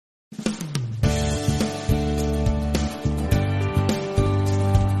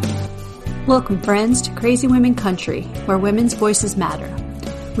Welcome, friends, to Crazy Women Country, where women's voices matter.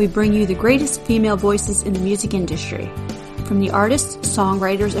 We bring you the greatest female voices in the music industry, from the artists,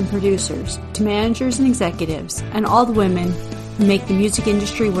 songwriters, and producers, to managers and executives, and all the women who make the music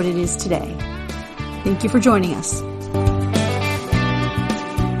industry what it is today. Thank you for joining us.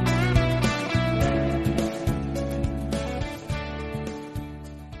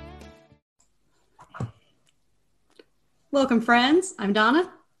 Welcome, friends. I'm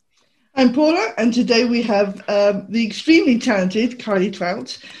Donna. I'm Paula, and today we have the extremely talented Kylie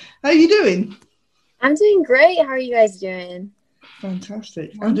Trout. How are you doing? I'm doing great. How are you guys doing?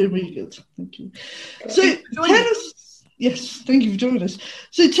 Fantastic. I'm doing really good. Thank you. So tell us, yes, thank you for joining us.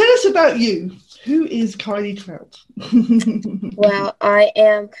 So tell us about you. Who is Kylie Trout? Well, I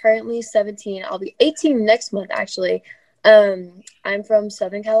am currently 17. I'll be 18 next month, actually. I'm from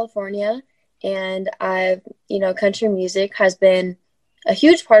Southern California, and country music has been a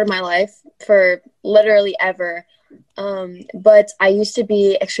huge part of my life for literally ever. But I used to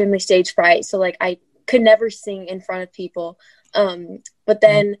be extremely stage fright. So I could never sing in front of people. But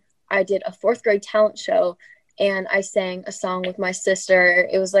then I did a 4th grade talent show and I sang a song with my sister.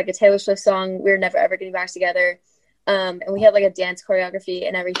 It was like a Taylor Swift song. We were never, ever getting back together. And we had a dance choreography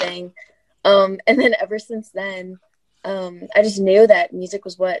and everything. And then ever since then, I just knew that music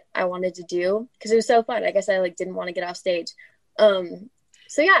was what I wanted to do because it was so fun. I guess I didn't want to get off stage.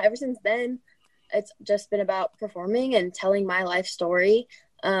 So yeah, ever since then, it's just been about performing and telling my life story.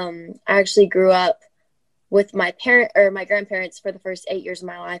 I actually grew up with my grandparents for the first 8 years of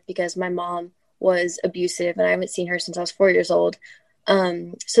my life because my mom was abusive and I haven't seen her since I was 4 years old.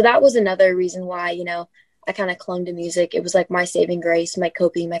 So that was another reason why, I kind of clung to music. It was my saving grace, my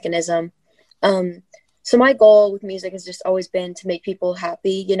coping mechanism. So my goal with music has just always been to make people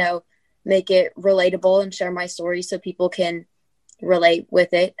happy, make it relatable and share my story so people can relate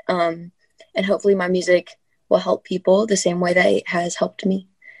with it. And hopefully my music will help people the same way that it has helped me.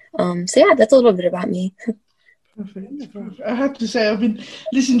 So yeah, that's a little bit about me. Perfect. I have to say, I've been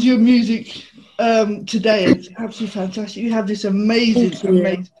listening to your music today. It's absolutely fantastic. You have this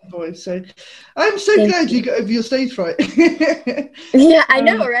amazing voice. So I'm so glad you got over your stage fright. Yeah, I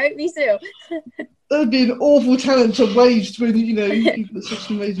know, right? Me too. That'd be an awful talent to waste when you've got such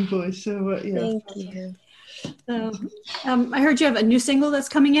an amazing voice. So yeah. Thank you. I heard you have a new single that's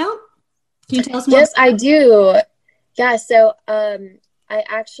coming out. Can you tell us more? Yes, I do. Yeah, so I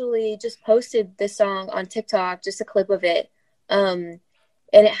actually just posted this song on TikTok, just a clip of it. And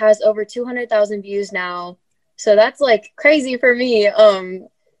it has over 200,000 views now. So that's crazy for me.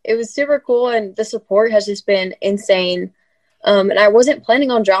 It was super cool and the support has just been insane. And I wasn't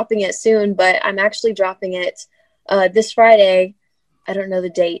planning on dropping it soon, but I'm actually dropping it this Friday. I don't know the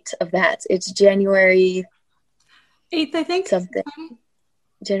date of that. It's January 8th, I think. Something.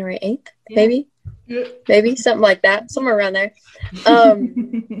 January 8th, maybe? Yeah. Maybe, something like that. Somewhere around there.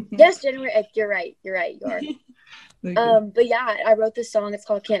 Yes, January 8th. You're right. You are. But yeah, I wrote this song. It's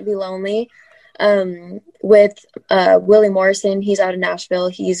called Can't Be Lonely with Willie Morrison. He's out of Nashville.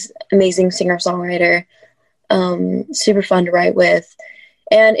 He's amazing singer-songwriter. Super fun to write with.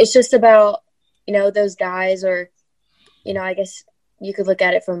 And it's just about, those guys or, I guess you could look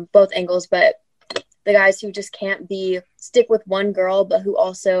at it from both angles, but the guys who just can't stick with one girl, but who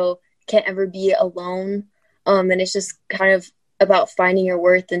also can't ever be alone. And it's just kind of about finding your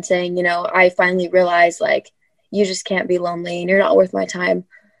worth and saying, I finally realized you just can't be lonely and you're not worth my time.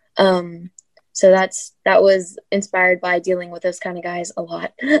 So that was inspired by dealing with those kind of guys a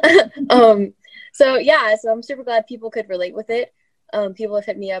lot. So yeah, so I'm super glad people could relate with it. People have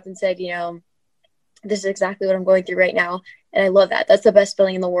hit me up and said, this is exactly what I'm going through right now. And I love that. That's the best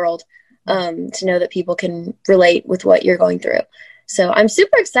feeling in the world. To know that people can relate with what you're going through. So I'm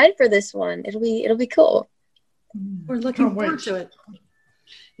super excited for this one. It'll be cool. We're looking forward to it.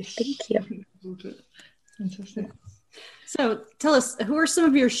 Thank you. Fantastic. So tell us, who are some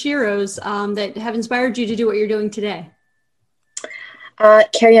of your sheroes that have inspired you to do what you're doing today?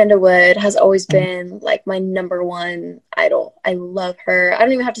 Carrie Underwood has always been my number one idol. I love her. I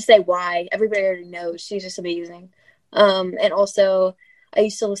don't even have to say why. Everybody already knows. She's just amazing. And also I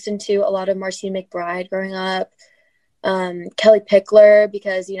used to listen to a lot of Martina McBride growing up. Kelly Pickler,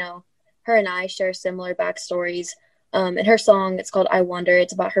 because, her and I share similar backstories. And her song, it's called I Wonder.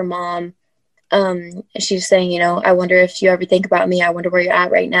 It's about her mom. And she's saying, I wonder if you ever think about me. I wonder where you're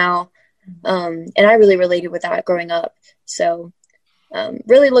at right now. And I really related with that growing up. So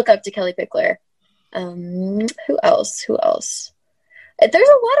really look up to Kelly Pickler. Who else? There's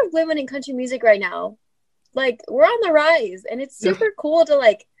a lot of women in country music right now. We're on the rise, and it's super cool to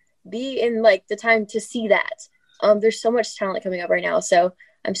be in like the time to see that. There's so much talent coming up right now, so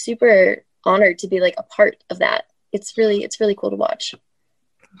I'm super honored to be like a part of that. It's really cool to watch.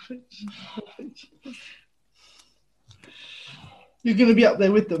 Perfect. You're going to be up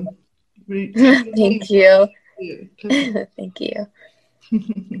there with them. Thank you. Thank you.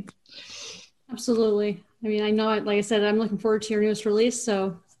 Absolutely. I mean, I know, like I said, I'm looking forward to your newest release,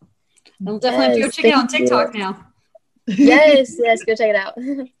 so I'll definitely have to go check it out on TikTok now. Yes, go check it out.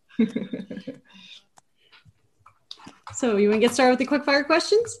 So you want to get started with the quick fire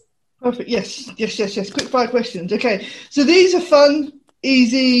questions? Perfect. Yes. Quick fire questions. Okay. So these are fun,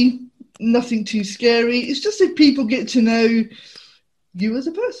 easy, nothing too scary. It's just so people get to know you as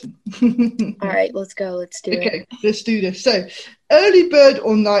a person. All right, let's go. Let's do it. Okay, let's do this. So, early bird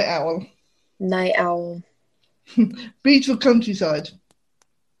or night owl? Night owl. Beach or countryside?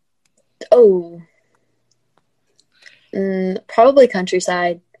 Oh. Probably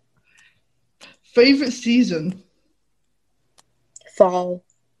countryside. Favorite season? Fall.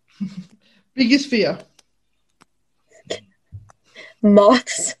 Biggest fear?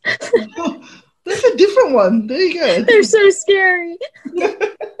 Moths. Oh, that's a different one. There you go. They're so scary.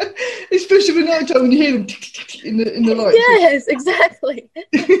 Especially at night time when you hear them in the lights. Yes, exactly.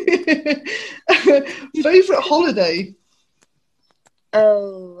 Favorite holiday?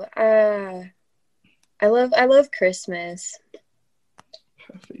 Oh, I love Christmas.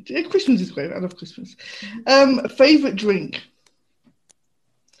 Perfect. Yeah, Christmas is great. I love Christmas. Favorite drink?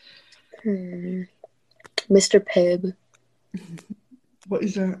 Mr. Pibb. What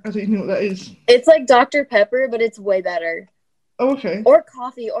is that? I don't even know what that is. It's like Dr. Pepper, but it's way better. Oh, okay. Or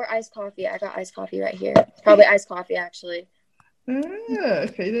coffee, or iced coffee. I got iced coffee right here. Probably iced coffee, actually.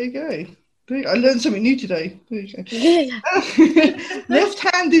 Okay, there you go. I learned something new today. There you go. Yeah.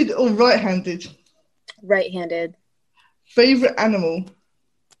 Left-handed or right-handed? Right-handed. Favorite animal?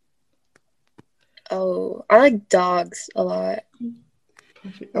 Oh, I like dogs a lot.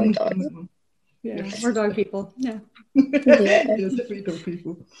 Perfect. I like dogs. Yeah, Yes. we're dog people. Yeah. Yeah, definitely dog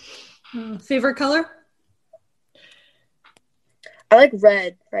people. Favorite color? I like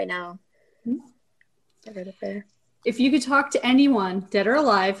red right now. Red up there. If you could talk to anyone, dead or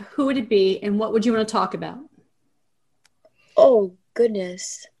alive, who would it be, and what would you want to talk about? Oh,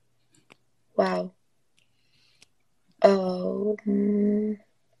 goodness. Wow. Oh.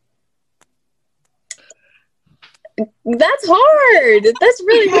 That's hard. That's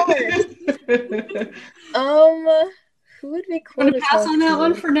really hard. Who would be cool Want to pass on that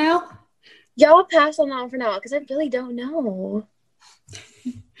one for now? Yeah, I'll pass on that one for now because I really don't know.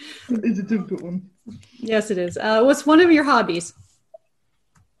 It's a difficult one. Yes, it is. What's one of your hobbies?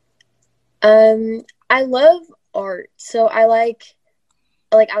 I love art. So I like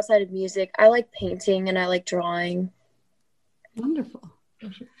outside of music, I like painting and I like drawing. Wonderful.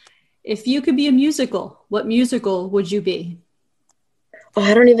 If you could be a musical, what musical would you be? Oh,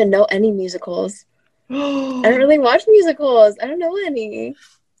 I don't even know any musicals. I don't really watch musicals. I don't know any.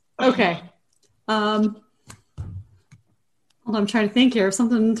 Okay. Hold on, I'm trying to think here of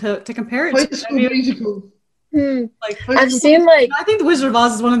something to compare it High to. School Musical. I've seen like. I think The Wizard of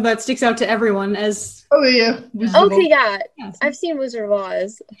Oz is one that sticks out to everyone as. Oh yeah. Okay, yeah. Yes. I've seen Wizard of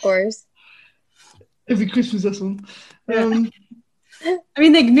Oz, of course. Every Christmas, that's one. I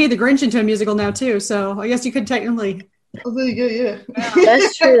mean, they made The Grinch into a musical now too, so I guess you could technically. Oh, there you go. Yeah.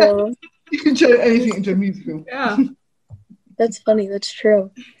 That's true. You can turn anything into a musical. Yeah. That's funny. That's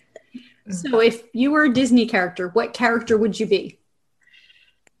true. So, if you were a Disney character, what character would you be?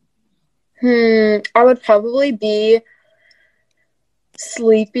 I would probably be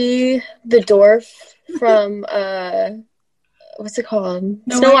Sleepy the dwarf from what's it called?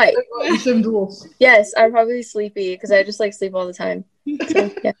 Snow White. The Seven Dwarfs. Yes, I'd probably be Sleepy because I just like sleep all the time.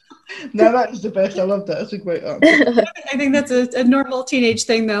 So, yeah. No, that is the best. I love that. That's a great answer. I think that's a normal teenage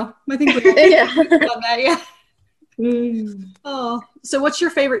thing, though. I think we've Yeah. done that, yeah. Oh, so what's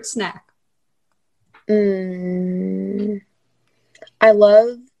your favorite snack? I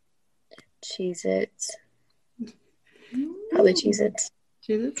love Cheez-Its. Probably Cheez-Its.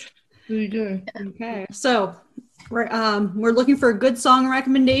 Cheez-Its? There you go. Okay, so we're looking for a good song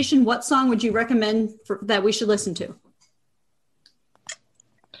recommendation. What song would you recommend that we should listen to?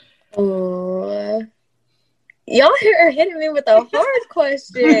 Oh, y'all are hitting me with a hard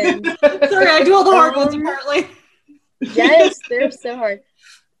question. Sorry, I do all the hard ones apparently. Yes, they're so hard.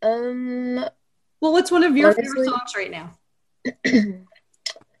 Well, what's one of your favorite songs right now?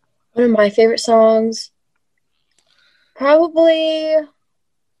 One of my favorite songs, probably. I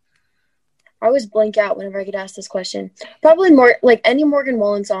always blank out whenever I get asked this question. Probably more like any Morgan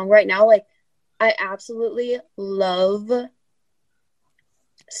Wallen song right now. Like, I absolutely love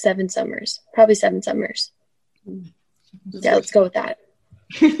 7 summers. Probably 7 summers. Yeah, let's go with that.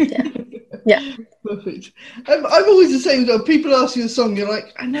 Yeah. Perfect. I'm always the same though. People ask you a song, you're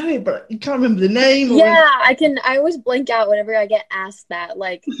like, I know it, but you can't remember the name. Yeah, I always blank out whenever I get asked that.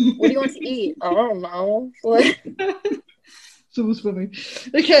 Like, what do you want to eat? I don't know. It's always funny.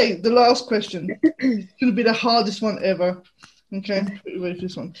 Okay, the last question. It's going to be the hardest one ever. Okay, put you ready for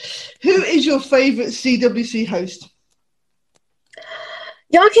this one. Who is your favourite CWC host?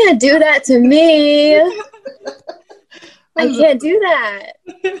 Y'all can't do that to me. I can't do that.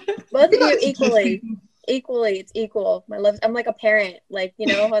 Both of you equally. Equally, it's equal. I'm like a parent. Like, you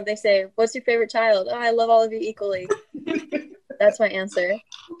know how they say, what's your favorite child? Oh, I love all of you equally. That's my answer.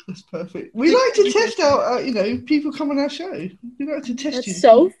 That's perfect. We like to test out, people come on our show. We like to test you. That's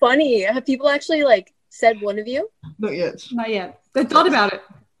so funny. Have people actually, said one of you? Not yet. Not yet. They thought about it.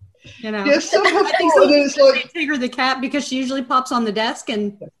 You know. Yes, some have I thought, and then it's like Tigger the cat, because she usually pops on the desk,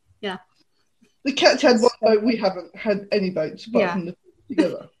 and yeah. The cat's had one boat. We haven't had any boats apart from the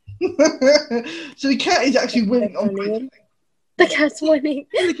together. So the cat is actually winning on both. The cat's winning.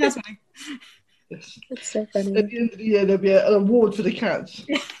 The cat's winning. Yes. That's so funny. At the end of the year, there'll be an award for the cats.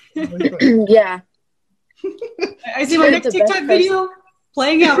 Yeah. I see my next TikTok video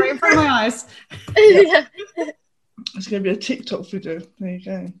playing out right in front of my eyes. Yeah. It's going to be a TikTok video. There you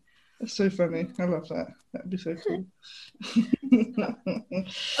go. That's so funny. I love that. That'd be so cool.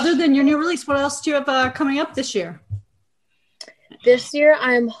 Other than your new release, what else do you have coming up this year? This year,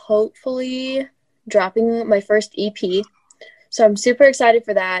 I'm hopefully dropping my first EP. So I'm super excited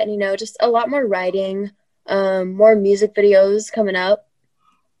for that. And, just a lot more writing, more music videos coming up.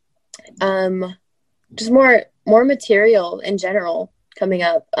 Just more material in general coming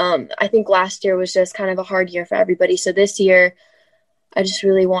up. I think last year was just kind of a hard year for everybody. So this year, I just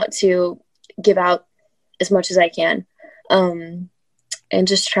really want to give out as much as I can, and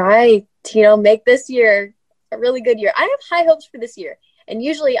just try to, make this year a really good year. I have high hopes for this year. And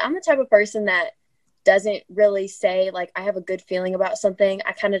usually I'm the type of person that doesn't really say, I have a good feeling about something.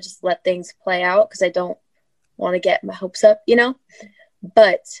 I kind of just let things play out because I don't want to get my hopes up,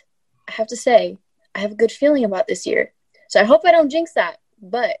 But I have to say, I have a good feeling about this year. So I hope I don't jinx that,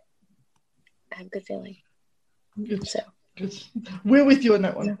 but I have a good feeling. Good. So. Good. We're with you on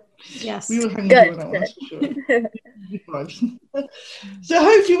that one. Yes. We will hang with you on that one, for sure. So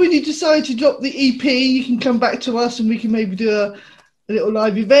hopefully when you decide to drop the EP, you can come back to us and we can maybe do a little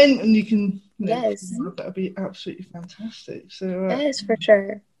live event, and you can, yes, that would be absolutely fantastic. So yes, for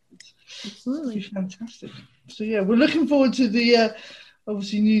sure. Absolutely fantastic. So yeah, we're looking forward to the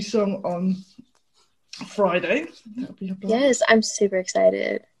obviously new song on Friday. That'll be a blast. Yes, I'm super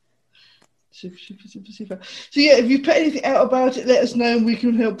excited. Super. So yeah, if you put anything out about it, let us know and we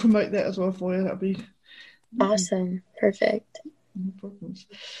can help promote that as well for you. That'd be awesome. Perfect. No problems.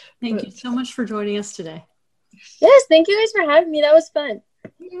 Thank you so much for joining us today. Yes, thank you guys for having me. That was fun.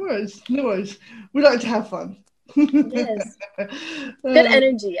 No worries. We like to have fun. Yes. Good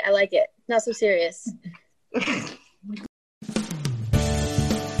energy. I like it. Not so serious.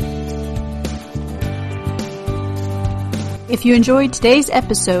 If you enjoyed today's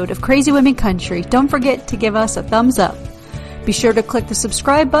episode of Crazy Women Country, don't forget to give us a thumbs up. Be sure to click the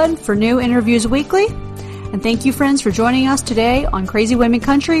subscribe button for new interviews weekly. And thank you, friends, for joining us today on Crazy Women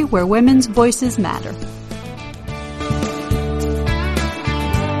Country, where women's voices matter.